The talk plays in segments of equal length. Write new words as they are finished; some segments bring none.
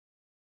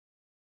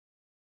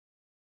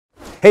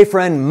Hey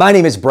friend, my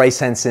name is Bryce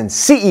Henson,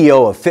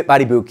 CEO of Fit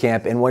Body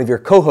Bootcamp and one of your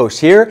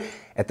co-hosts here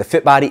at the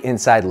Fit Body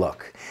Inside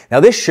Look. Now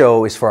this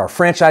show is for our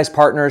franchise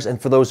partners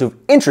and for those who are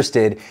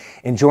interested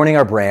in joining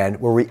our brand,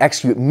 where we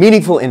execute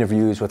meaningful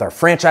interviews with our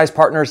franchise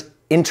partners,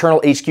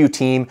 internal HQ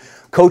team,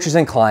 coaches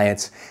and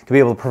clients to be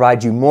able to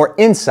provide you more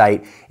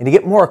insight and to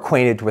get more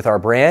acquainted with our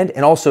brand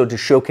and also to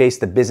showcase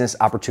the business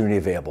opportunity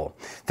available.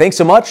 Thanks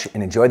so much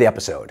and enjoy the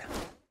episode.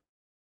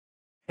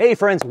 Hey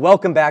friends,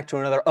 welcome back to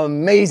another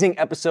amazing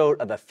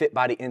episode of the Fit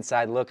Body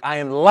Inside Look. I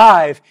am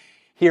live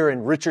here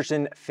in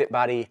Richardson Fit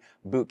Body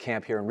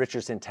Bootcamp here in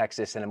Richardson,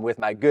 Texas, and I'm with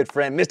my good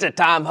friend, Mr.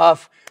 Tom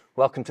Hough.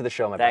 Welcome to the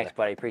show, my brother. Thanks,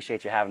 buddy.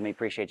 Appreciate you having me.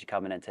 Appreciate you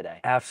coming in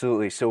today.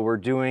 Absolutely. So we're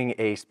doing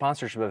a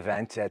sponsorship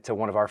event to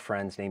one of our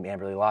friends named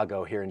Amberly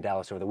Lago here in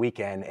Dallas over the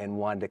weekend and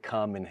wanted to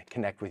come and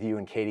connect with you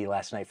and Katie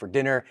last night for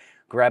dinner,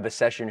 grab a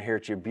session here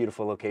at your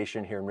beautiful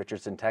location here in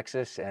Richardson,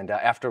 Texas, and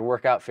after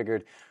workout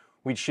figured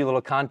we'd shoot a little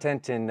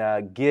content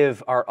and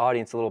give our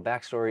audience a little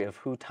backstory of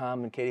who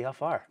Tom and Katie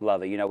Hough are.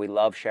 Love it. You know, we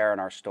love sharing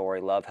our story,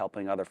 love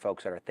helping other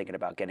folks that are thinking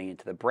about getting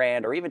into the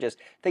brand or even just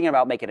thinking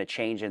about making a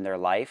change in their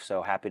life.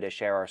 So happy to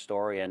share our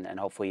story and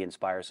hopefully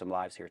inspire some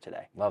lives here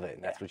today. Love it.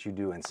 And that's what you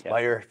do,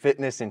 inspire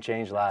fitness and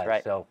change lives.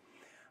 Right. So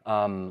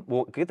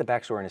we'll get the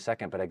backstory in a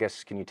second, but I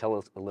guess can you tell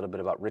us a little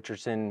bit about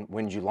Richardson?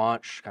 When did you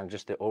launch? Kind of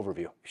just the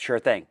overview. Sure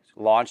thing.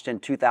 Launched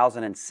in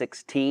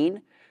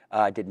 2016.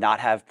 Did not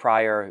have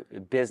prior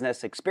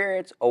business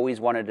experience,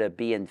 always wanted to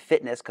be in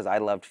fitness because I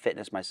loved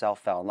fitness myself,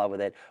 fell in love with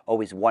it,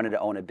 always wanted to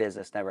own a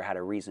business, never had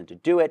a reason to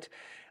do it.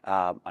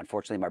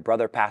 Unfortunately, my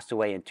brother passed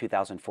away in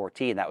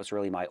 2014. That was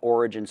really my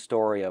origin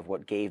story of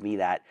what gave me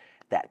that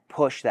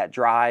push, that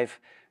drive,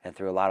 and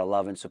through a lot of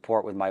love and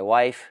support with my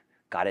wife,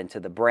 got into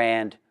the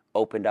brand,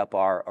 opened up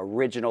our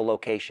original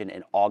location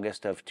in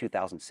August of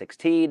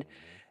 2016.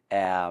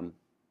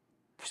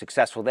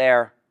 Successful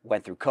there,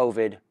 went through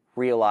COVID,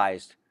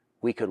 realized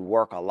we could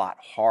work a lot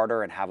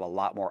harder and have a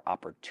lot more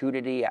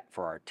opportunity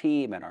for our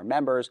team and our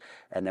members.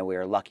 And then we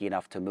were lucky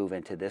enough to move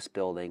into this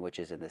building, which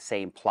is in the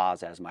same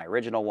plaza as my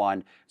original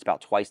one. It's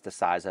about twice the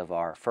size of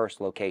our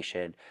first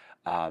location.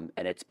 And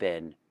it's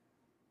been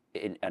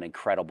an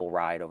incredible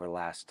ride over the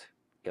last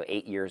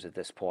 8 years at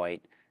this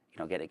point.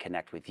 Getting to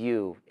connect with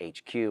you,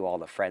 HQ, all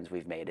the friends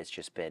we've made, it's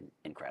just been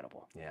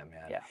incredible. Yeah,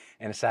 man. Yeah.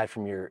 And aside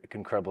from your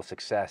incredible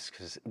success,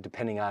 because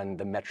depending on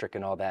the metric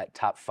and all that,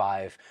 top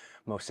 5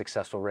 most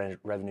successful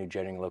revenue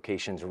generating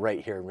locations right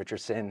here in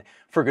Richardson,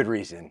 for good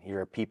reason.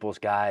 You're a people's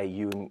guy.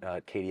 You and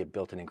Katie have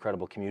built an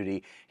incredible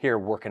community here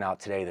working out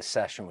today. The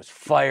session was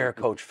fire,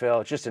 Coach Phil.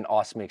 It's just an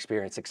awesome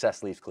experience.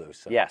 Success leaves clues.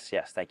 So. Yes.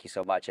 Thank you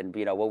so much. And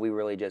what we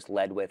really just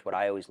led with, what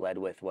I always led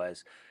with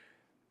was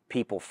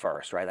people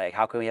first, right? Like,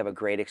 how can we have a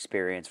great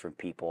experience for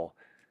people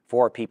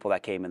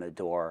that came in the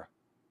door?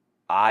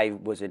 I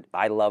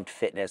loved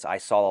fitness. I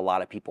saw a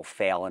lot of people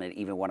fail in it,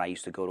 even when I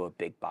used to go to a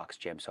big box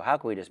gym. So how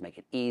can we just make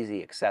it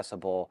easy,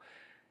 accessible,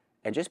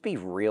 and just be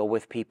real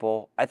with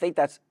people? I think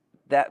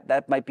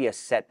that might be a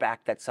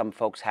setback that some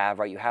folks have,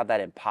 right? You have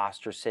that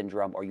imposter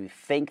syndrome, or you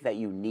think that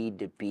you need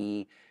to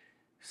be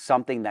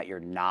something that you're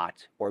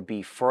not, or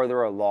be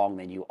further along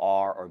than you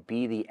are, or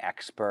be the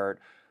expert.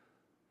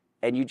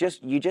 And you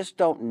just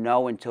don't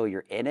know until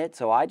you're in it.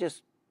 So I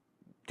just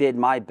did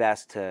my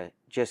best to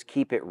just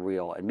keep it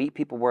real and meet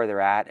people where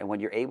they're at. And when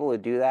you're able to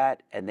do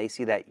that and they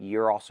see that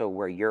you're also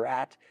where you're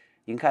at,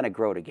 you can kind of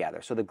grow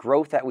together. So the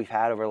growth that we've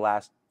had over the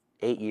last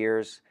 8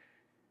 years,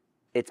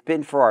 it's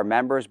been for our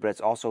members, but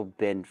it's also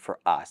been for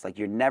us. Like,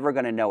 you're never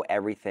going to know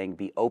everything.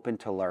 Be open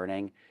to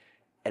learning.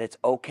 And it's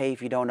okay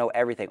if you don't know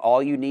everything.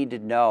 All you need to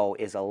know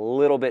is a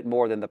little bit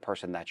more than the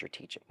person that you're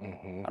teaching.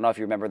 Mm-hmm. I don't know if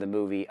you remember the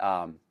movie,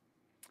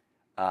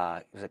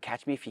 was it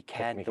Catch Me If You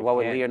Can? The one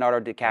with Leonardo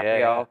DiCaprio,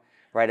 yeah.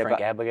 Right? Frank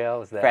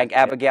Abagnale, is that? Frank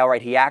Abagnale,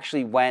 right? He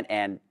actually went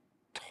and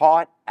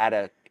taught at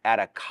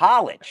a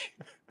college,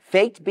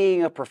 faked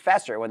being a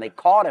professor. When they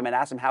called him and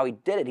asked him how he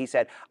did it, he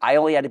said, "I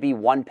only had to be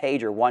one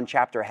page or one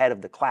chapter ahead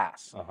of the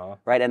class."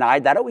 Right? And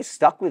that always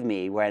stuck with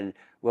me when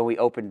we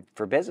opened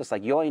for business.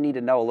 Like, you only need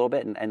to know a little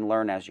bit and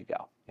learn as you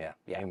go. Yeah.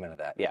 Amen to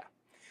that. Yeah.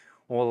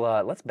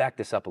 Well, let's back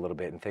this up a little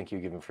bit, and thank you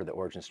again for the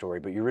origin story.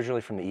 But you're originally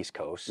from the East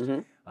Coast.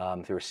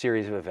 Mm-hmm. Through a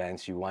series of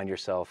events, you wind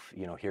yourself,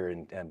 here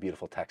in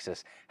beautiful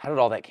Texas. How did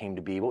all that came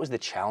to be? What was the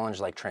challenge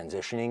like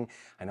transitioning?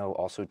 I know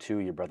also too,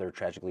 your brother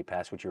tragically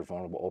passed, which you were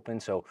vulnerable open.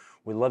 So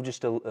we'd love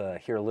just to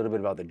hear a little bit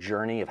about the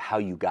journey of how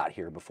you got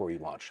here before you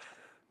launched.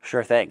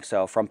 Sure thing.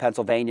 So from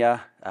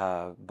Pennsylvania,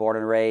 born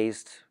and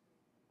raised.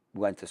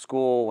 Went to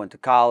school, went to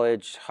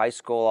college, high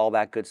school, all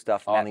that good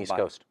stuff. On the East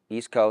Coast.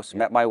 East Coast. Yeah.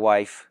 Met my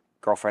wife.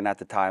 Girlfriend at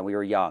the time. We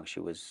were young.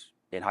 She was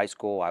in high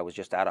school. I was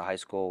just out of high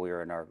school. We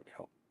were in our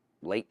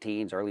late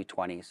teens, early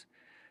 20s.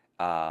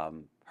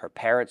 Her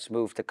parents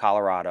moved to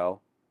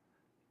Colorado.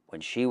 When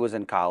she was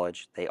in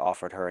college, they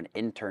offered her an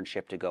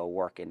internship to go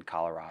work in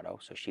Colorado.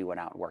 So she went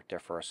out and worked there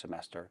for a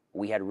semester.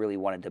 We had really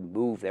wanted to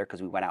move there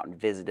because we went out and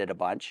visited a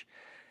bunch.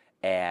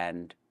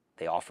 And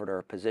they offered her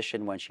a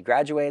position when she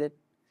graduated.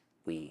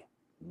 We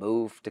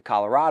moved to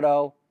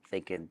Colorado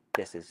thinking,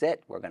 this is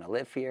it. We're going to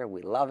live here.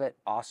 We love it.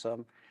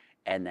 Awesome.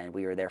 And then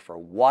we were there for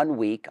 1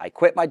 week. I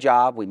quit my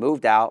job. We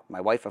moved out.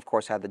 My wife, of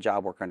course, had the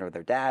job working under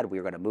their dad. We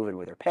were going to move in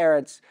with her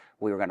parents.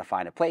 We were going to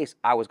find a place.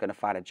 I was going to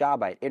find a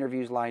job. I had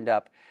interviews lined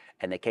up.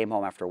 And they came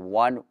home after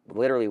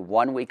literally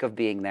 1 week of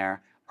being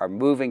there. Our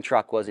moving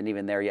truck wasn't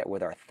even there yet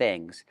with our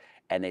things.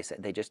 And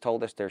they just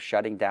told us they're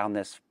shutting down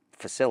this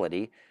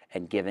facility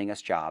and giving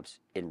us jobs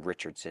in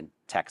Richardson,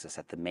 Texas,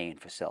 at the main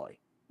facility.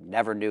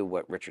 Never knew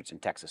what Richardson,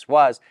 Texas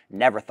was.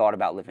 Never thought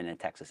about living in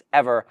Texas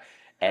ever.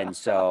 And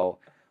so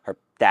her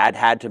dad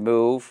had to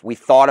move. We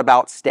thought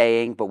about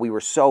staying, but we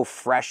were so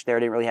fresh there,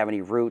 didn't really have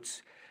any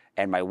roots.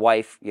 And my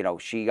wife,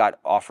 she got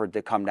offered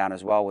to come down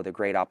as well with a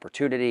great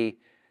opportunity.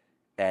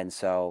 And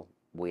so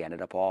we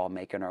ended up all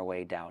making our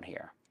way down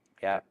here.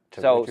 Yeah.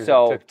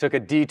 Took a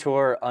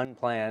detour,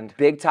 unplanned.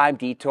 Big time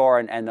detour.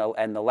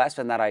 And the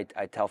lesson that I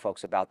tell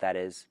folks about that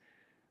is,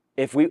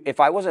 if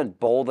I wasn't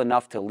bold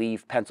enough to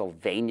leave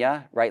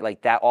Pennsylvania, right,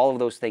 like that, all of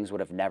those things would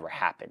have never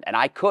happened. And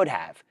I could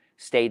have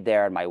stayed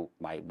there, and my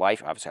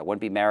wife, obviously I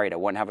wouldn't be married, I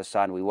wouldn't have a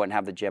son, we wouldn't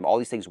have the gym. All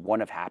these things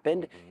wouldn't have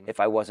happened if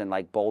I wasn't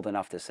like bold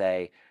enough to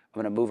say,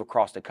 I'm going to move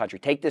across the country,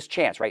 take this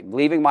chance, right?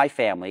 Leaving my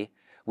family.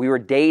 We were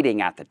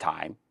dating at the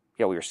time.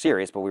 We were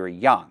serious, but we were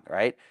young,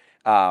 right?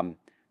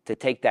 To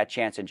take that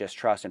chance and just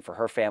trust, and for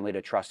her family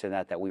to trust in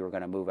that we were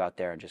going to move out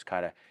there and just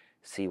kind of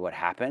see what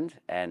happened.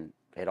 And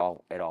it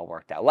all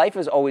worked out. Life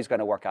is always going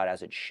to work out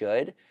as it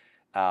should.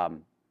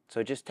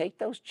 So just take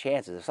those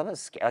chances. If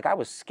something's like I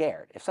was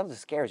scared. If something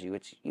scares you,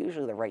 it's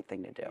usually the right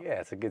thing to do. Yeah,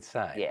 it's a good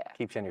sign. Yeah.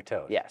 Keeps you on your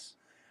toes. Yes.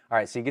 All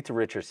right, so you get to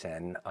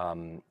Richardson.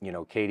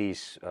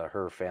 Katie's,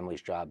 her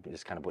family's job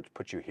is kind of what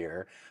put you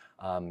here.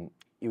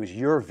 It was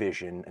your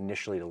vision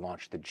initially to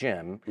launch the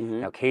gym.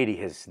 Now Katie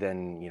has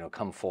then,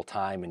 come full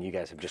time, and you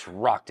guys have just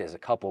rocked as a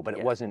couple. But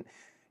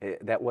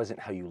that wasn't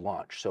how you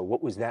launched. So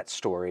what was that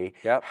story?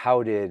 Yep.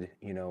 How did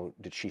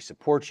she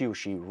support you? Was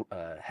she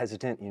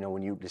hesitant,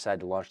 when you decided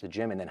to launch the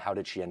gym? And then how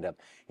did she end up,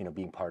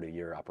 being part of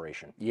your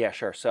operation? Yeah,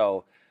 sure.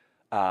 So,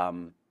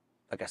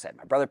 like I said,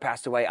 my brother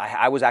passed away.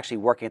 I was actually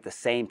working at the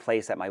same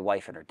place that my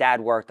wife and her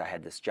dad worked. I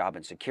had this job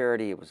in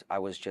security. I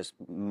was just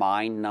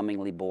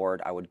mind-numbingly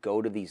bored. I would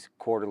go to these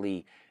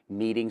quarterly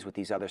meetings with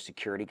these other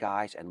security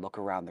guys and look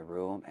around the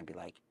room and be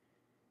like,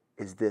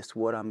 is this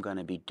what I'm going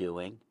to be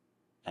doing?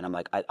 And I'm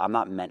like, I'm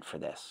not meant for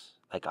this.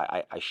 Like,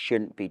 I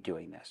shouldn't be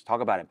doing this.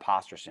 Talk about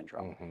imposter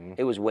syndrome.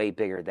 It was way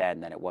bigger then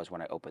than it was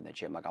when I opened the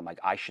gym. I'm like,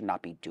 I should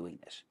not be doing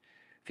this.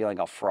 Feeling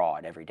like a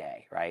fraud every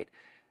day, right?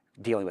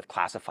 Dealing with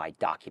classified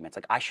documents.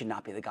 Like, I should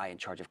not be the guy in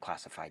charge of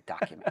classified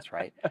documents,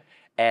 right?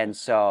 And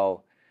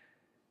so,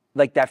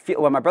 like,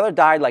 when my brother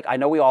died, like, I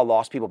know we all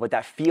lost people, but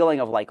that feeling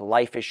of like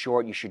life is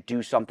short, you should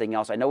do something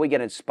else. I know we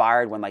get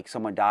inspired when like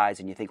someone dies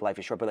and you think life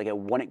is short, but like it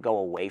wouldn't go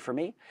away for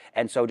me.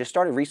 And so just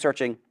started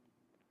researching,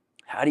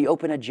 how do you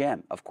open a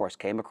gym? Of course,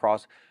 came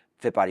across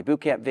Fit Body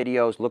Bootcamp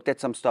videos, looked at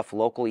some stuff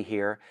locally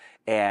here.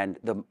 And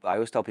I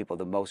always tell people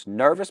the most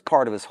nervous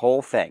part of this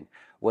whole thing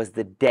was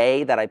the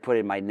day that I put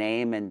in my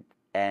name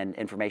and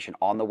information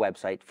on the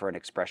website for an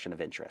expression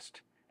of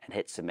interest and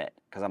hit submit.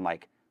 Because I'm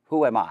like,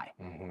 who am I?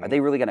 Are they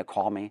really going to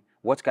call me?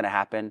 What's going to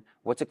happen?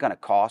 What's it going to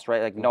cost?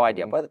 Right? Like, no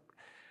idea. But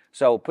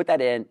so put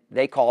that in.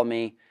 They called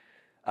me.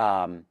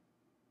 Hey,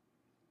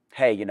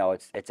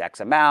 it's X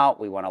amount.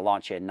 We want to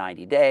launch you in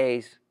 90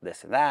 days,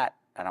 this and that.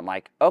 And I'm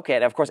like, okay.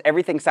 And of course,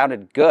 everything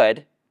sounded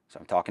good. So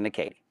I'm talking to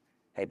Katie.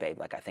 Hey, babe,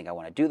 like, I think I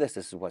want to do this.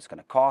 This is what it's going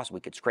to cost. We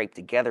could scrape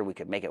together. We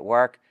could make it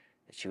work.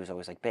 And she was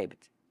always like, babe,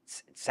 it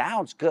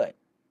sounds good.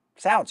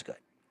 Sounds good.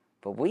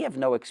 But we have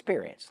no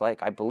experience.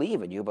 Like, I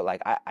believe in you, but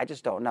like, I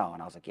just don't know.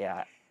 And I was like,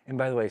 yeah. And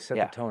by the way, set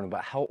the tone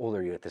about how old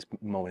are you at this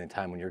moment in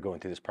time when you're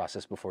going through this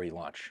process before you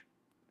launch?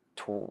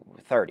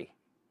 30,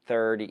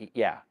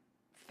 yeah.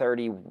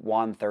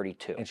 31,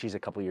 32. And she's a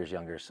couple years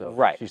younger, so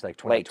right. She's like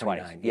 20, late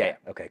 29. 20s. Yeah.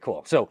 Okay,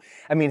 cool. So,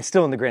 I mean,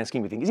 still in the grand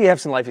scheme of things, you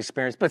have some life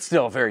experience, but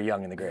still very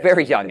young in the grand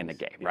Very young in the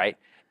game, right?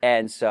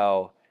 And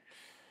so,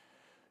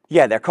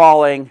 yeah, they're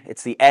calling.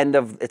 It's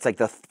like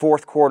the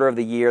fourth quarter of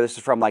the year. This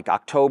is from like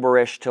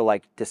October-ish to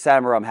like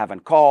December. I'm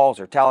having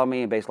calls or telling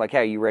me and basically like, hey,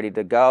 are you ready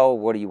to go?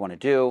 What do you want to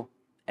do?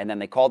 And then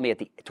they called me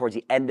towards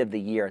the end of the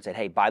year and said,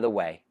 hey, by the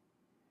way,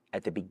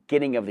 at the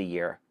beginning of the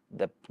year,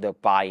 the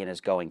buy-in is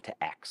going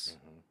to X.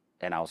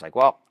 And I was like,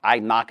 well,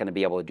 I'm not going to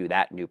be able to do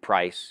that new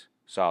price.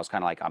 So I was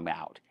kind of like, I'm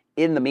out.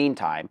 In the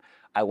meantime,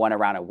 I went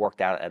around and worked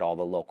out at all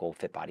the local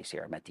Fit Bodies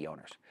here. I met the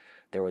owners.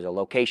 There was a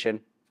location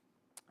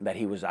that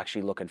he was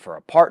actually looking for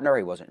a partner.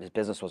 His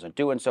business wasn't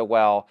doing so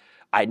well.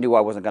 I knew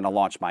I wasn't going to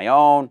launch my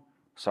own.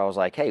 So I was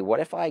like, hey,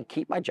 what if I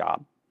keep my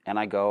job and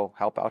I go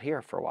help out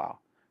here for a while?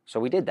 So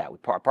we did that. We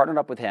partnered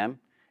up with him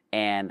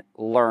and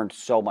learned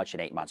so much in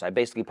 8 months. I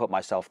basically put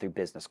myself through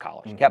business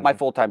college. Kept my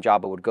full-time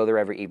job, but would go there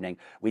every evening.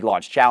 We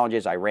launched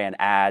challenges. I ran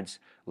ads,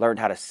 learned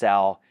how to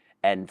sell,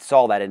 and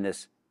saw that in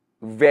this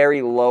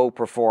very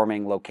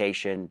low-performing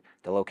location.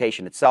 The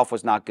location itself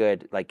was not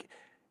good,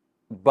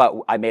 but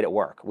I made it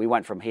work. We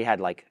went from, he had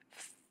like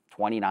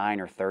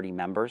 29 or 30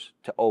 members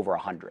to over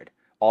 100,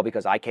 all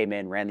because I came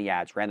in, ran the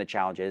ads, ran the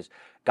challenges,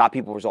 got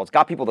people results,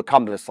 got people to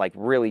come to this like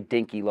really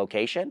dinky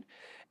location.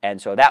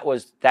 And so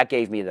that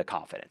gave me the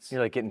confidence.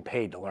 You're like getting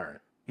paid to learn.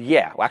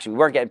 Yeah, well, actually, we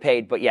weren't getting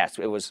paid, but yes,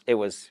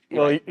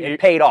 it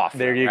paid off.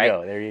 There you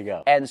go. There you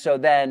go. And so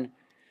then,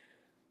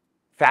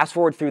 fast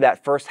forward through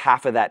that first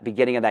half of that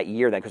beginning of that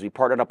year, then because we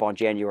partnered up on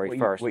January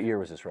 1st. What year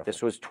was this roughly?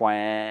 This was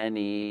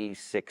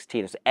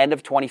 2016. It's the end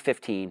of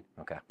 2015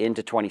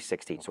 into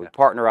 2016. So we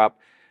partner up.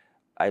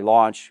 I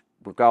launch.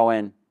 We're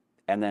going,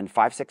 and then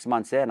 5-6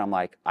 months in, I'm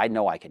like, I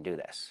know I can do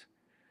this.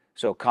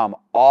 So come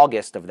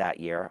August of that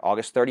year,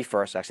 August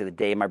 31st, actually the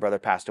day my brother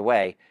passed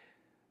away,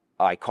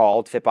 I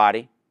called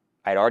FitBody.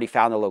 I had already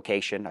found the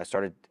location.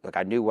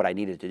 I knew what I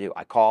needed to do.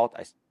 I called.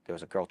 There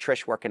was a girl,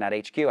 Trish, working at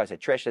HQ. I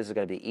said, Trish, this is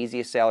going to be the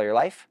easiest sale of your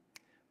life.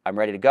 I'm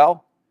ready to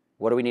go.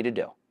 What do we need to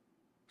do?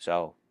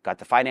 So got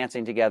the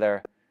financing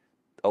together,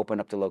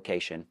 opened up the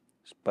location.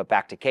 But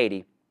back to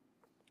Katie.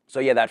 So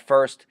yeah, that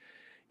first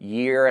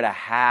year and a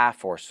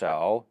half or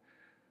so,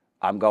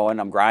 I'm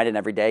grinding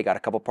every day, got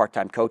a couple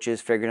part-time coaches,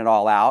 figuring it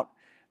all out.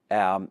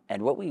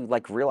 And what we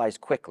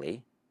realized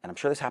quickly, and I'm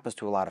sure this happens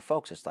to a lot of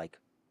folks, it's like,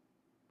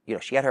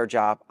 she had her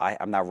job,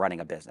 I'm now running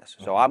a business.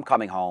 So I'm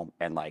coming home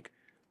and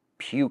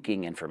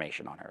puking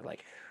information on her.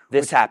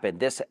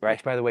 Happened, right?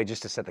 Which, by the way,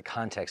 just to set the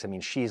context, I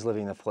mean, she's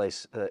living the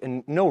place,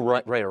 and no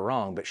right or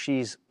wrong, but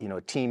she's, a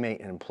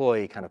teammate, an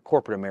employee, kind of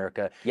corporate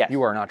America. Yes.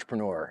 You are an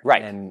entrepreneur.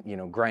 Right. And,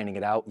 grinding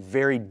it out.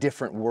 Very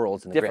different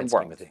worlds in the grand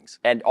scheme of things.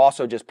 And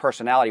also just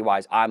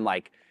personality-wise, I'm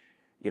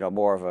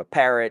more of a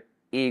parrot,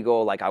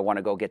 eagle, I want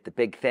to go get the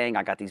big thing.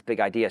 I got these big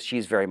ideas.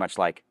 She's very much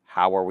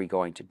how are we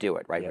going to do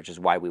it, right? Yep. Which is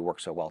why we work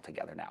so well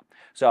together now.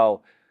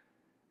 So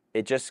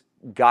it just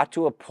got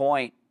to a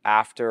point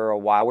after a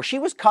while where she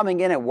was coming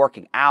in and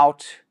working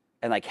out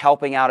and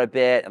helping out a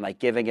bit and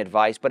giving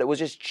advice, but it was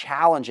just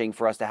challenging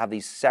for us to have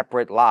these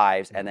separate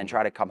lives and then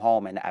try to come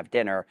home and have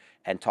dinner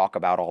and talk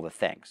about all the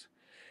things.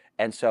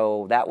 And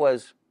so that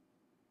was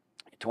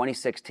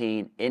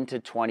 2016 into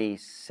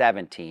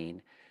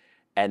 2017,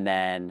 and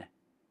then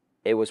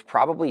it was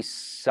probably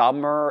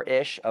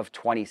summer-ish of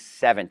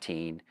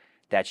 2017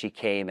 that she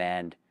came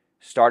and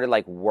started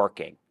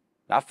working,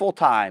 not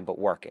full-time, but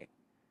working.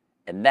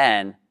 And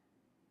then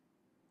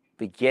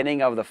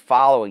beginning of the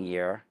following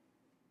year,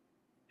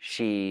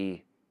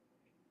 she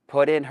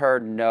put in her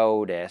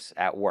notice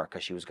at work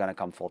because she was going to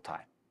come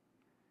full-time.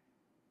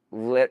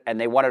 And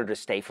they wanted her to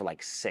stay for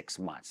 6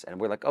 months.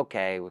 And we're like,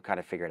 okay, we'll kind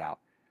of figure it out.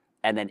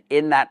 And then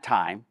in that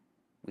time,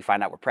 we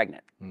find out we're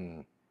pregnant.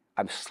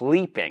 I'm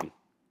sleeping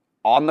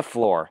on the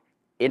floor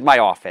in my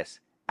office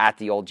at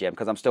the old gym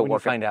because I'm still working. When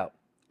you find out?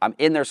 I'm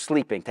in there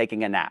sleeping,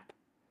 taking a nap.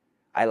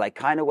 I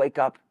kind of wake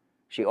up.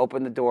 She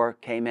opened the door,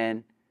 came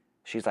in.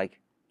 She's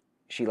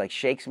she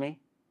shakes me,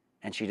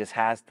 and she just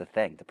has the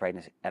thing, the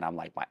pregnancy. And I'm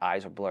my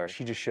eyes are blurred.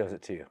 She just shows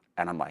it to you.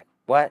 And I'm like,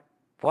 what?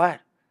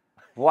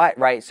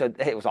 Right? So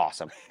it was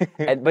awesome.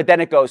 But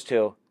then it goes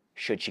to,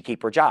 should she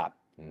keep her job?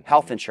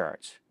 Health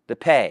insurance, the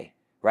pay,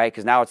 right?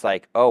 Because now it's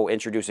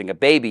introducing a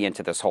baby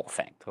into this whole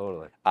thing.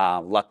 Totally.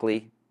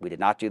 Luckily, we did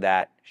not do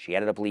that. She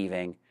ended up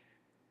leaving.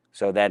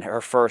 So then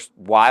her first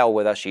while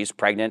with us, she's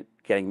pregnant,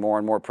 getting more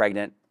and more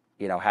pregnant,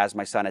 has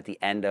my son at the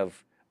end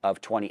of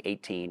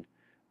 2018,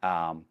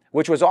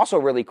 which was also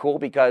really cool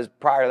because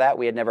prior to that,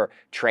 we had never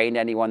trained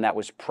anyone that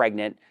was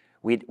pregnant.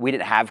 We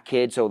didn't have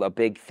kids, so the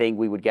big thing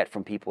we would get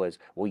from people is,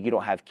 well, you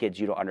don't have kids,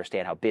 you don't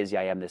understand how busy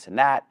I am, this and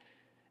that.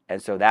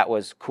 And so that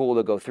was cool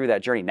to go through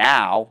that journey.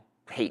 Now,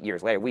 8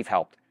 years later, we've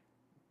helped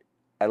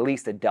at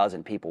least a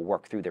dozen people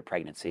work through their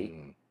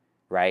pregnancy,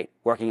 right?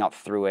 Working out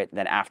through it,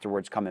 then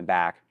afterwards coming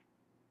back.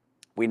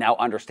 We now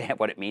understand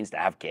what it means to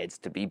have kids,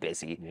 to be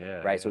busy,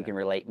 right? So we can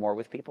relate more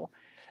with people.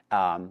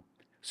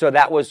 So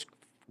that was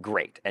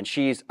great. And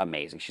she's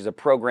amazing. She's a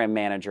program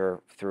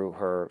manager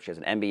she has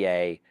an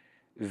MBA,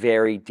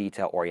 very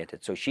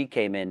detail-oriented. So she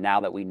came in,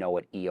 now that we know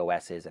what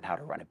EOS is and how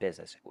to run a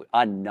business,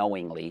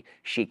 unknowingly,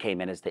 she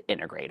came in as the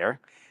integrator,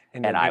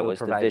 and I was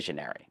the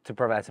visionary. To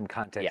provide some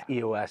context,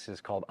 EOS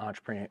is called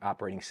Entrepreneur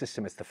Operating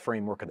System. It's the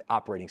framework of the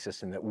operating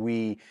system that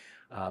we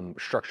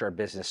structure our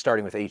business,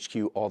 starting with HQ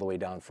all the way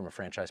down from a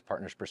franchise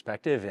partner's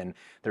perspective. And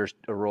there's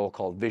a role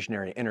called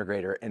visionary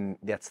integrator, and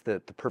that's the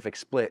perfect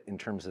split in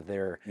terms of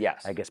their,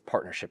 I guess,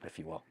 partnership, if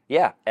you will.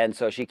 Yeah, and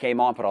so she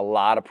came on, put a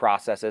lot of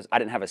processes. I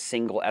didn't have a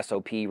single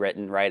SOP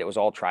written, right? It was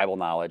all tribal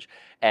knowledge.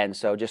 And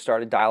so just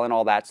started dialing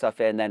all that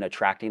stuff in, then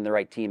attracting the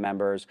right team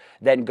members,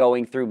 then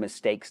going through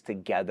mistakes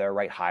together,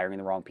 right? Hiring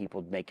the wrong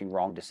people, making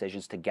wrong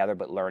decisions together,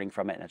 but learning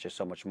from it. And it's just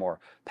so much more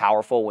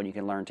powerful when you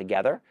can learn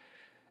together.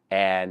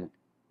 And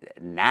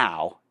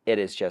now it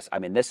is just,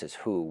 this is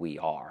who we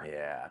are.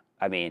 Yeah.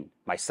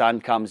 My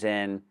son comes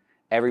in,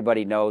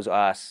 everybody knows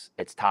us.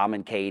 It's Tom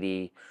and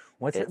Katie.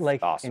 What's it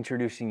like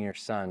introducing your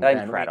son?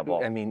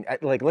 Incredible.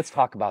 Let's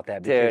talk about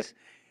that because,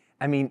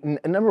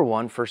 number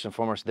one, first and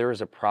foremost, there is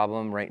a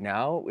problem right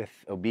now with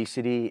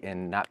obesity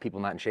and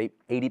people not in shape.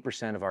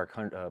 80% of our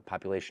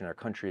population, our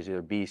country is either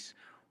obese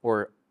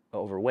or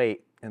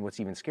overweight. And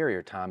what's even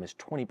scarier, Tom, is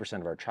 20%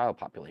 of our child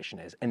population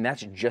is. And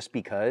that's just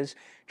because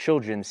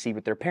children see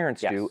what their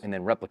parents do and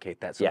then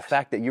replicate that. So the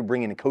fact that you're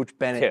bringing Coach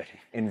Bennett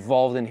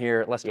involved in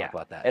here, let's talk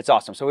about that. It's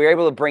awesome. So we were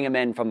able to bring him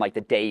in from like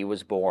the day he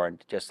was born,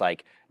 just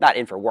like, not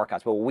in for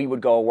workouts, but when we would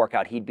go work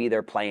out, he'd be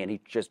there playing.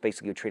 He just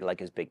basically would treat it like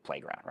his big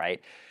playground,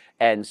 right?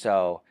 And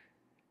so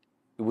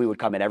we would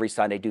come in every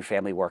Sunday, do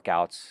family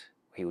workouts.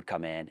 He would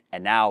come in.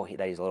 And now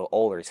that he's a little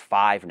older, he's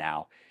 5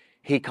 now,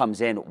 he comes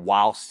in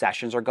while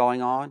sessions are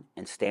going on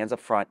and stands up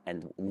front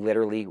and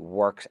literally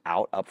works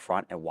out up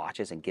front and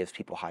watches and gives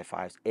people high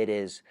fives. It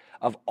is,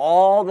 of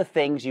all the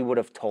things you would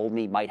have told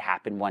me might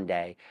happen one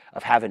day,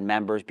 of having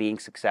members, being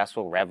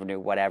successful, revenue,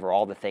 whatever,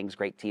 all the things,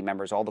 great team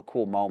members, all the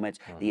cool moments,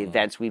 the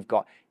events we've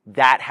got,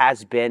 that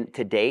has been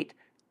to date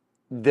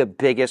the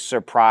biggest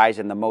surprise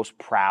and the most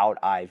proud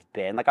I've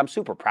been. Like, I'm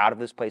super proud of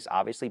this place,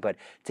 obviously, but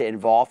to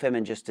involve him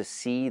and just to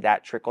see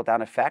that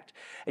trickle-down effect.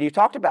 And you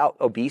talked about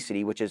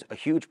obesity, which is a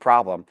huge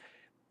problem.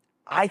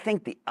 I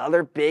think the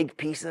other big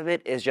piece of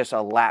it is just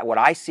a lack, what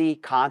I see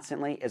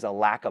constantly is a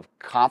lack of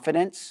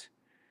confidence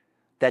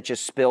that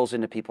just spills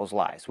into people's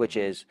lives, which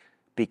is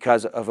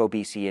because of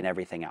obesity and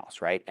everything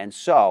else, right? And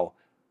so,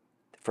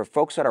 for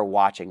folks that are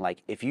watching,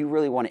 like, if you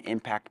really want to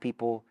impact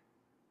people,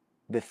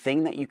 the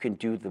thing that you can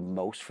do the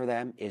most for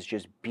them is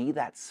just be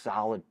that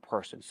solid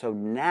person. So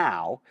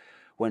now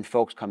when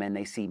folks come in,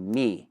 they see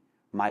me,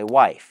 my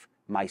wife,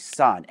 my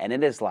son, and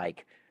it is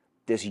like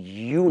this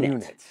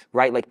unit,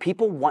 right? Like,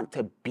 people want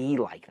to be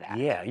like that.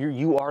 Yeah,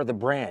 you are the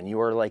brand. You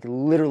are like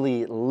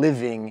literally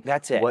living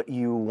what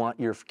you want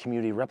your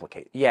community to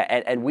replicate. Yeah,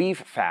 and we've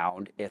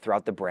found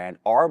throughout the brand,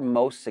 our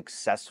most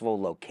successful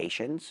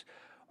locations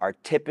are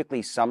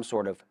typically some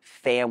sort of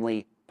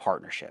family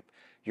partnership.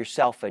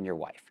 Yourself and your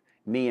wife.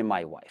 Me and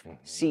my wife,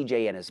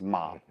 CJ and his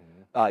mom,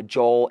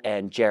 Joel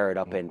and Jared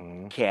up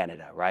in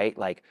Canada, right?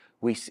 Like,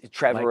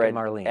 Trevor and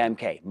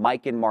MK,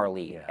 Mike and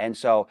Marlene. Yeah. And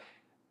so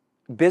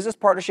business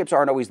partnerships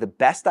aren't always the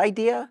best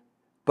idea,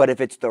 but if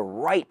it's the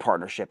right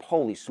partnership,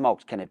 holy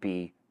smokes, can it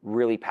be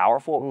really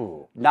powerful?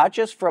 Ooh. Not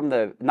just from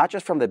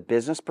the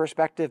business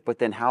perspective, but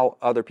then how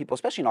other people,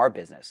 especially in our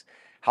business,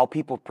 how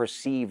people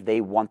perceive they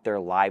want their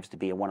lives to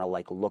be and want to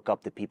like look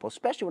up to people,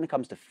 especially when it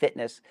comes to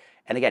fitness.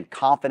 And again,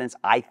 confidence,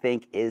 I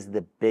think, is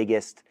the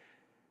biggest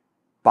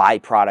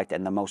byproduct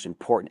and the most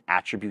important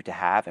attribute to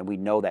have. And we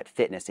know that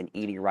fitness and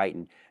eating right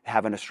and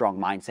having a strong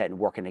mindset and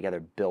working together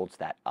builds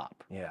that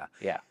up. Yeah.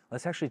 Yeah.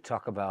 Let's actually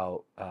talk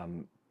about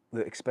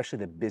especially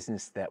the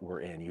business that we're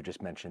in. You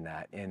just mentioned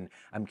that. And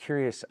I'm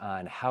curious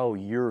on how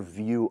your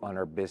view on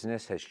our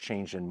business has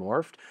changed and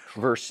morphed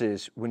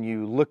versus when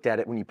you looked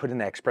at it, when you put in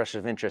that expression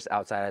of interest,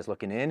 outside eyes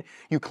looking in,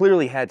 you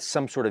clearly had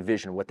some sort of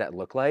vision of what that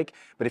looked like.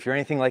 But if you're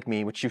anything like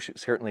me, which you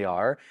certainly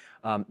are,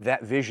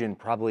 that vision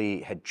probably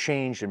had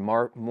changed and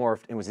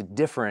morphed and was a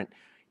different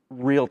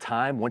real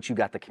time once you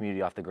got the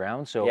community off the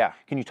ground. So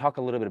can you talk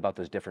a little bit about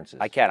those differences?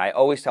 I can. I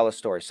always tell a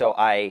story. So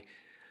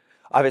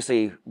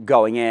obviously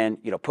going in,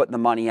 putting the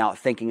money out,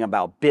 thinking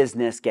about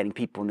business, getting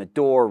people in the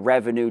door,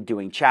 revenue,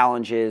 doing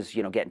challenges,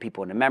 getting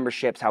people into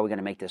memberships, how are we going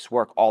to make this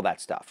work, all that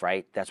stuff,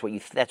 right? That's what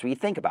you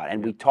think about.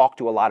 And we talk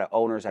to a lot of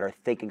owners that are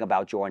thinking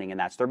about joining, and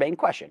that's their main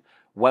question.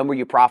 When were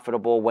you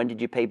profitable? When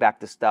did you pay back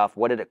the stuff?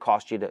 What did it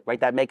cost you to,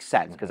 right? That makes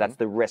sense because that's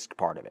the risk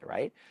part of it,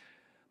 right?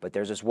 But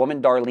there's this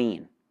woman,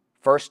 Darlene,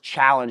 first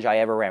challenge I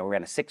ever ran. We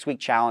ran a 6-week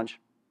challenge,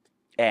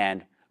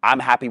 and I'm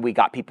happy we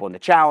got people in the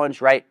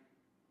challenge, right?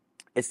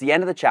 It's the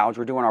end of the challenge.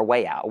 We're doing our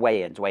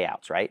weigh-ins,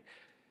 weigh-outs, right?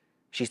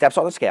 She steps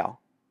on the scale.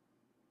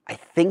 I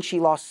think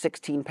she lost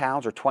 16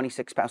 pounds or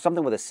 26 pounds,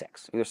 something with a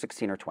 6, either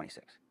 16 or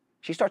 26.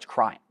 She starts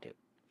crying, dude.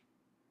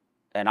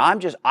 And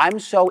I'm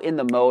so in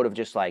the mode of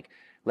just like,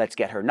 let's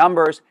get her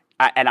numbers.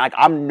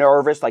 I'm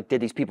nervous. Like, did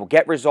these people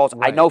get results?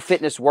 Right. I know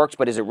fitness works,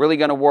 but is it really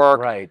going to work?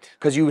 Right.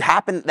 Because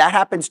that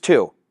happens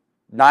too.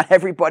 Not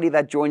everybody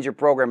that joins your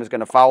program is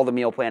going to follow the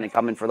meal plan and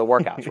come in for the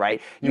workouts,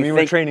 right? You mean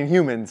we're training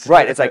humans.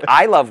 Right. It's like,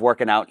 I love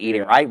working out,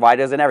 eating, right? Why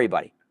doesn't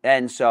everybody?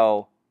 And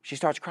so she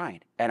starts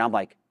crying. And I'm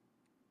like,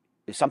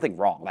 is something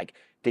wrong? Like,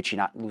 did she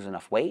not lose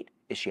enough weight?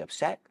 Is she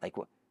upset? Like,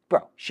 what?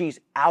 Bro,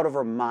 she's out of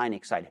her mind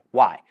excited.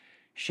 Why?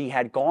 She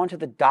had gone to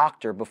the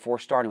doctor before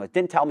starting with,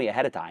 didn't tell me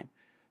ahead of time.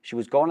 She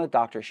was going to the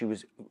doctor. She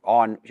was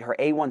on, her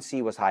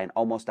A1C was high and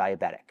almost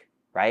diabetic,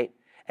 right?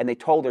 And they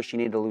told her she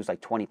needed to lose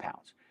like 20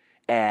 pounds.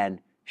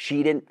 And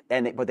she didn't,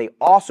 but they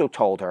also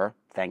told her,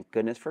 thank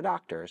goodness for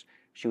doctors,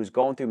 she was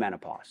going through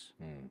menopause.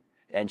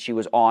 And she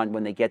was on,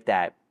 when they get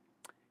that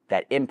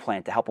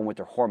implant to help them with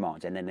their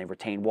hormones, and then they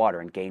retain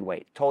water and gain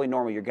weight. Totally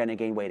normal, you're gonna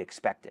gain weight,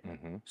 expect it.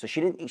 So she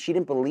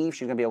didn't believe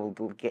she was gonna be able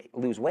to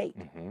lose weight.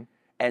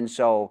 And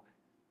so,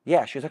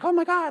 yeah, she was like, oh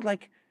my God,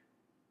 like,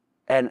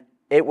 and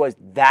it was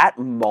that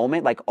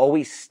moment, like,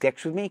 always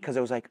sticks with me, because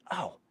it was like,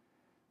 oh,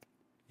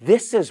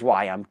 this is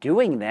why I'm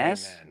doing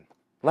this. Amen.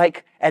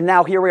 Like, and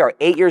now here we are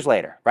 8 years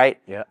later, right?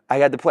 Yeah. I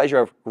had the pleasure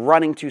of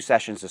running 2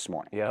 sessions this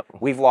morning. Yep.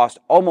 We've lost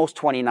almost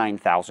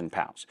 29,000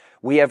 pounds.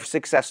 We have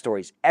success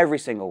stories every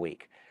single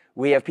week.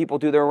 We have people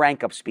do their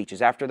rank up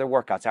speeches after their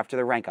workouts, after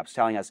their rank ups,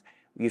 telling us,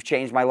 you've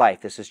changed my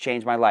life. This has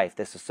changed my life.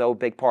 This is so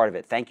big part of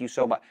it. Thank you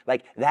so much.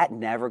 Like, that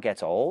never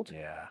gets old.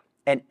 Yeah.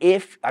 And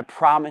I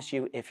promise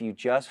you, if you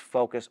just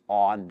focus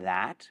on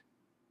that,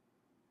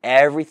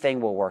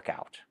 everything will work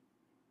out.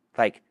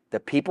 Like, the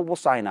people will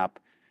sign up,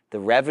 the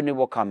revenue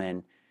will come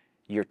in,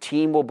 your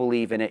team will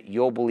believe in it,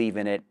 you'll believe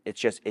in it. It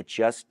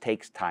just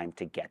takes time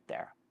to get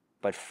there.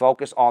 But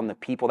focus on the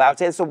people. That would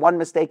say it's the one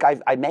mistake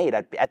I made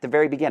at the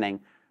very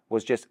beginning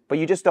was but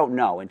you just don't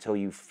know until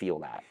you feel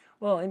that.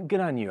 Well, and good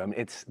on you. I mean,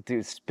 it's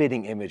the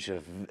spitting image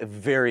of a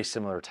very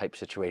similar type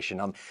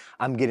situation.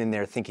 I'm getting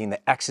there thinking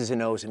the X's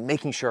and O's and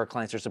making sure our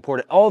clients are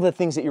supported, all the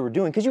things that you were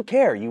doing, because you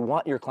care. You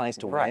want your clients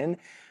to win.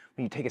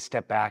 When you take a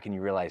step back and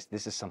you realize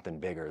this is something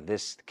bigger,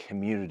 this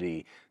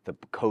community, the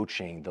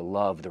coaching, the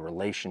love, the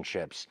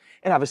relationships,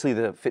 and obviously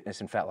the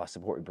fitness and fat loss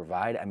support we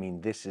provide, I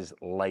mean, this is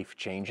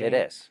life-changing. It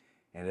is.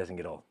 And it doesn't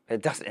get old.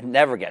 It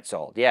never gets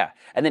old, yeah.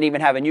 And then even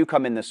having you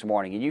come in this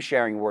morning and you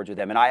sharing words with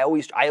them, and I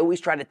always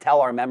try to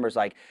tell our members,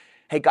 like,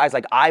 hey guys,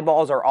 like,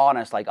 eyeballs are on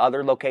us, like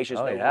other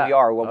locations know who we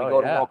are when we go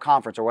to a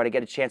conference or when I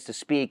get a chance to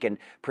speak and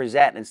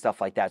present and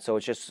stuff like that. So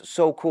it's just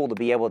so cool to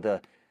be able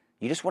to,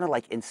 you just want to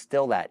like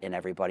instill that in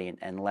everybody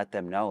and let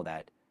them know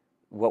that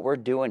what we're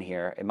doing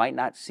here, it might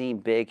not seem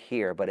big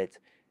here, but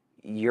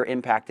you're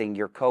impacting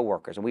your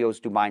coworkers. And we always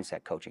do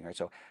mindset coaching, right?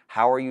 So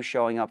how are you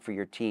showing up for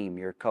your team,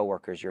 your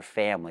coworkers, your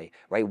family,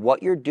 right?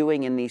 What you're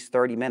doing in these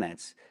 30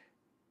 minutes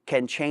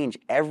can change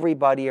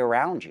everybody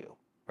around you,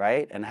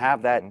 right? And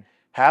have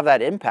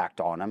that impact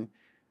on them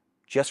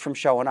just from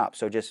showing up.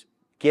 So just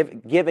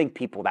giving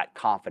people that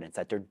confidence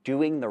that they're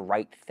doing the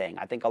right thing.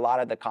 I think a lot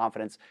of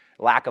the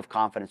lack of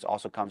confidence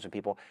also comes from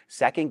people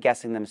second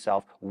guessing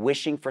themselves,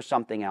 wishing for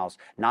something else,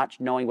 not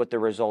knowing what the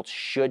results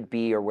should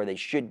be or where they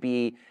should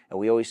be. And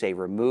we always say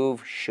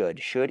remove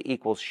should. Should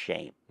equals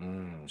shame.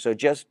 So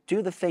just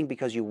do the thing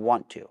because you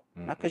want to,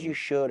 not because you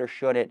should or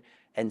shouldn't,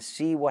 and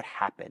see what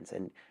happens.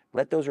 And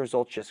let those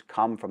results just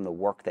come from the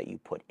work that you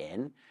put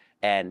in.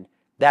 And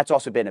that's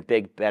also been a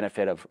big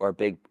benefit or a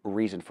big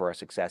reason for our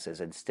success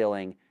is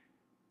instilling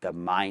the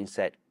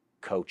mindset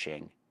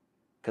coaching,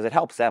 because it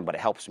helps them, but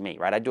it helps me,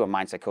 right? I do a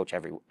mindset coach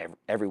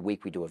every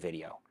week. We do a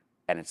video,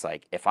 and it's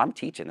like, if I'm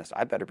teaching this,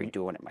 I better be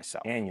doing it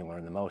myself. And you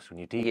learn the most when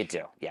you teach. You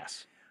do,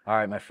 yes. All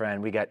right, my friend,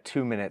 we got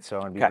 2 minutes, so I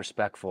want to be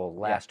respectful.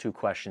 Last two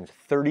questions.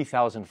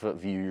 30,000-foot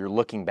view, you're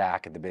looking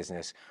back at the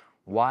business.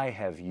 Why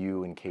have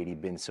you and Katie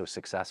been so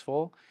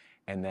successful?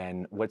 And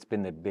then what's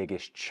been the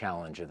biggest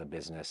challenge of the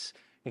business?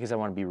 Because I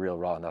want to be real,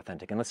 raw, and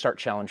authentic. And let's start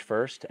challenge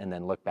first, and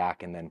then look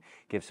back, and then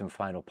give some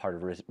final part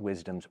of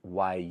wisdoms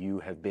why you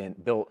have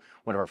built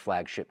one of our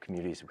flagship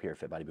communities here at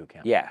Fit Body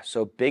Bootcamp. Yeah.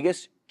 So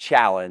biggest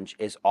challenge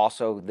is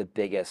also the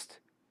biggest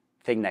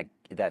thing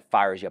that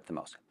fires you up the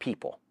most: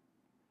 people,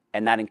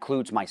 and that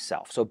includes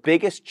myself. So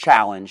biggest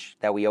challenge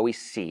that we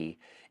always see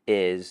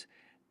is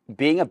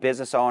being a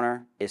business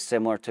owner is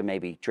similar to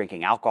maybe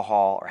drinking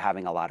alcohol or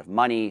having a lot of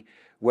money,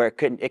 where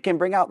it can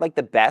bring out like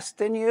the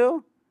best in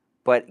you,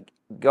 but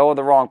go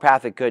the wrong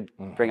path, it could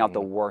bring out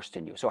the worst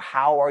in you. So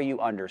how are you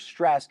under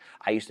stress?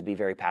 I used to be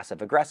very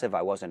passive aggressive.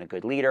 I wasn't a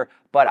good leader,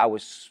 but I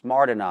was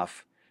smart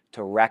enough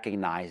to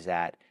recognize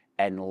that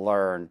and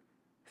learn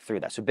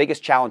through that. So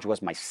biggest challenge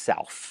was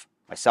myself,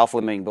 my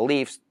self-limiting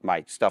beliefs,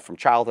 my stuff from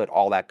childhood,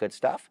 all that good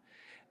stuff.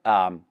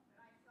 And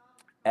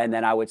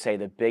then I would say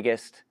the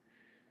biggest,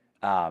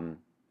 and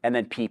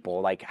then people,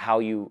 like how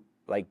you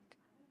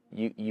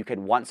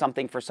can want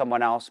something for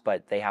someone else,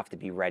 but they have to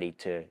be ready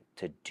to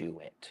do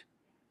it.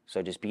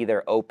 So just be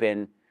there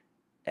open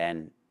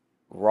and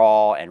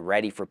raw and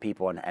ready for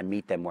people and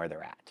meet them where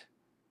they're at.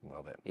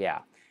 Love it.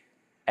 Yeah.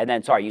 And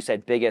then, sorry, you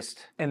said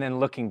biggest. And then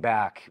looking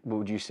back, what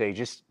would you say,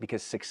 just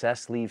because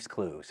success leaves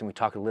clues, and we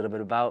talked a little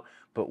bit about,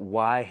 but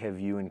why have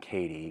you and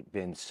Katie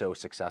been so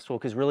successful?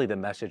 Because really the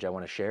message I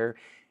want to share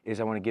is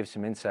I want to give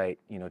some insight,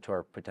 to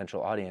our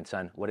potential audience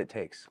on what it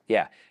takes.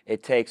 Yeah,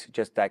 it takes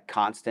just that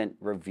constant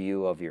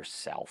review of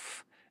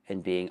yourself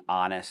and being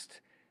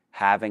honest,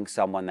 having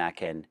someone that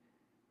can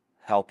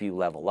help you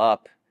level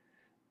up,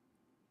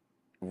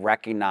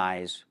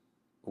 recognize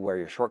where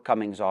your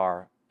shortcomings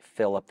are,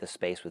 fill up the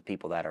space with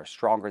people that are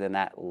stronger than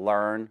that,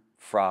 learn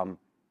from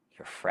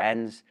your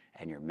friends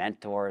and your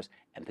mentors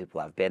and people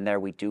that have been there.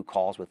 We do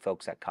calls with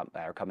folks that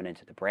are coming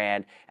into the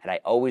brand, and I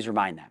always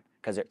remind them,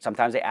 because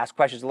sometimes they ask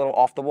questions a little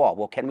off the wall.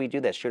 Well, can we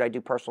do this? Should I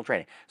do personal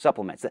training?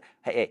 Supplements?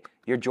 Hey,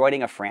 you're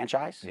joining a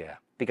franchise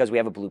because we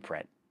have a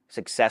blueprint.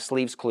 Success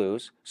leaves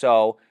clues.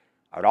 So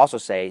I would also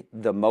say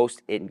I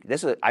was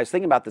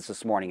thinking about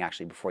this morning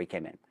actually before he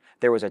came in.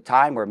 There was a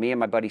time where me and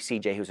my buddy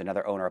CJ, who's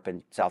another owner up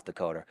in South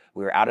Dakota,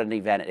 we were out at an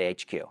event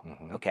at HQ.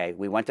 Okay,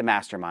 we went to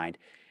Mastermind.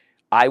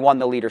 I won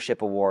the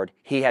leadership award.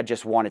 He had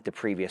just won it the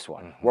previous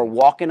one. We're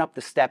walking up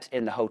the steps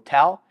in the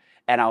hotel,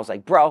 and I was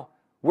like, bro,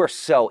 we're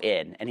so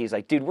in. And he's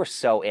like, dude, we're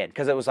so in.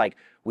 Because it was like,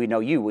 we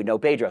know you, we know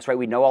Bedros, right?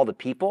 We know all the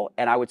people.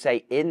 And I would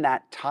say in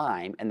that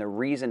time, and the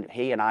reason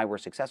he and I were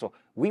successful,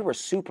 we were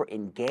super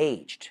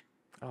engaged.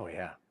 Oh,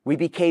 yeah. We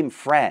became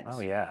friends. Oh,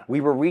 yeah. We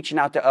were reaching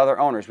out to other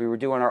owners. We were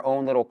doing our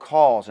own little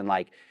calls and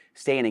like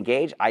staying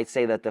engaged. I'd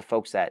say that the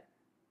folks that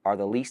are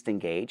the least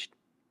engaged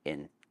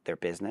in their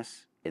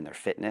business, in their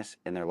fitness,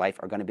 in their life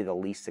are going to be the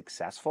least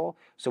successful.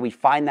 So we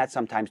find that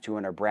sometimes too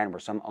in our brand where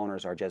some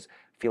owners are just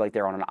feel like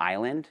they're on an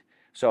island.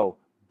 So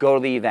go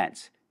to the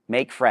events,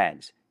 make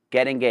friends,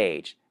 get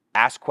engaged,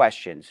 ask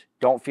questions.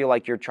 Don't feel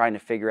like you're trying to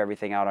figure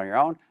everything out on your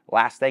own.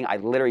 Last thing, I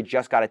literally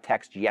just got a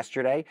text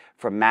yesterday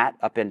from Matt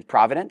up in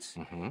Providence.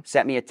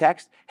 Sent me a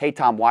text. Hey,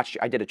 Tom,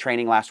 I did a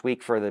training last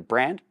week for the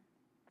brand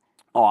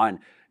on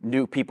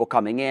new people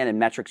coming in and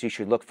metrics you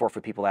should look for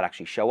people that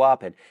actually show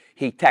up. And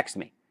he texted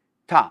me,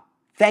 Tom,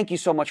 thank you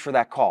so much for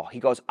that call. He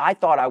goes, I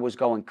thought I was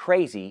going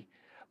crazy,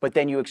 but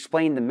then you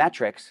explained the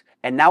metrics,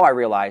 and now I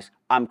realize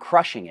I'm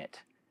crushing it,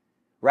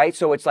 right?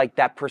 So it's like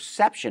that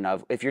perception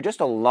of if you're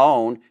just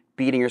alone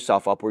beating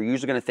yourself up, we're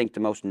usually going to think the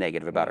most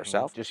negative about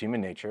ourselves. Just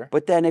human nature.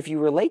 But then if you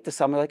relate to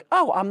someone, like,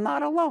 oh, I'm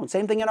not alone.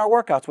 Same thing in our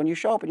workouts. When you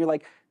show up and you're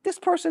like, this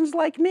person's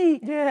like me.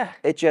 Yeah.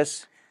 It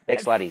just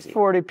makes it a lot easier.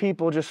 40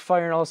 people just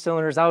firing all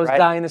cylinders. I was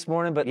dying this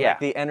morning, but like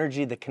the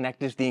energy, the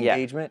connectiveness, the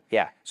engagement.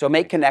 Yeah. So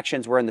make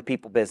connections. We're in the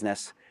people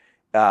business.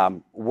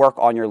 Work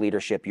on your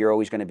leadership. You're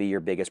always going to be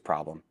your biggest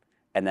problem.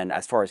 And then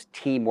as far as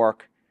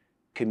teamwork,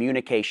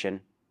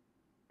 communication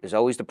is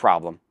always the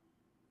problem,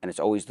 and it's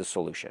always the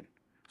solution.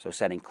 So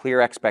setting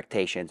clear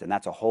expectations, and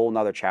that's a whole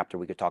nother chapter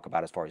we could talk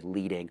about as far as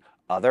leading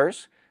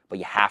others, but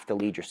you have to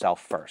lead yourself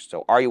first.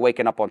 So are you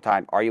waking up on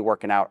time? Are you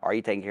working out? Are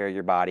you taking care of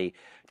your body?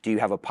 Do you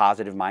have a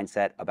positive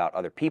mindset about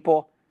other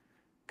people?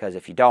 Because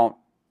if you don't,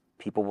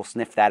 people will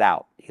sniff that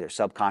out, either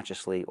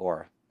subconsciously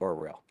or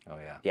real. Oh,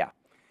 yeah. Yeah.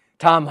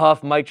 Tom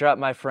Hough, mic drop,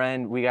 my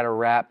friend. We got to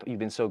wrap. You've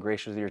been so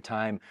gracious with your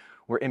time.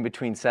 We're in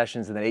between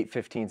sessions, and then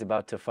 8:15 is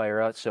about to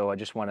fire out. So I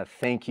just want to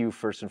thank you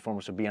first and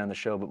foremost for being on the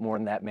show. But more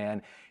than that,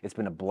 man, it's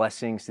been a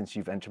blessing since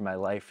you've entered my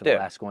life for the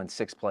last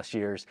 6+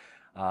 years.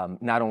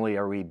 Not only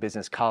are we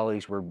business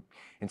colleagues, we're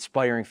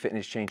inspiring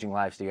fitness, changing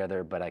lives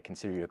together, but I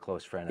consider you a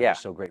close friend. I'm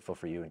just so grateful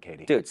for you and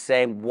Katie. Dude,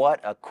 same.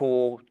 What a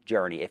cool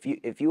journey. If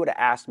you would have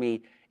asked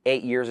me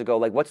 8 years ago,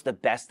 like, what's the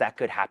best that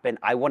could happen?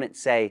 I wouldn't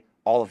say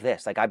all of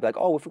this. Like, I'd be like,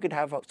 oh, if we could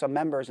have some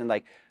members, and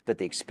like that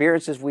the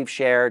experiences we've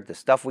shared, the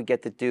stuff we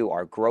get to do,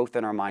 our growth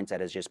in our mindset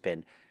has just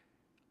been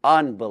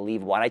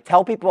unbelievable. And I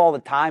tell people all the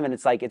time, and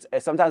it's like,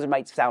 sometimes it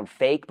might sound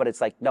fake, but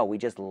it's like, no, we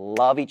just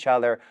love each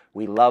other.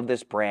 We love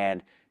this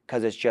brand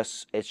because it's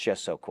just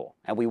so cool.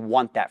 And we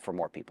want that for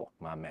more people.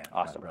 My man.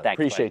 Awesome. My Thanks.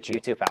 Appreciate you. You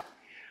too, pal.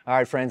 All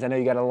right, friends, I know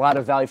you got a lot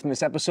of value from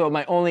this episode.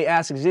 My only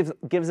ask is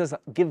give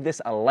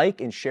this a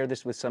like and share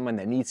this with someone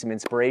that needs some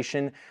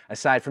inspiration.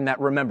 Aside from that,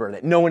 remember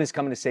that no one is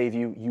coming to save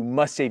you. You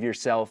must save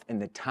yourself,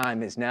 and the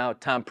time is now.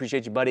 Tom,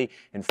 appreciate you, buddy.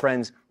 And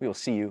friends, we will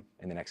see you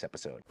in the next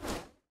episode.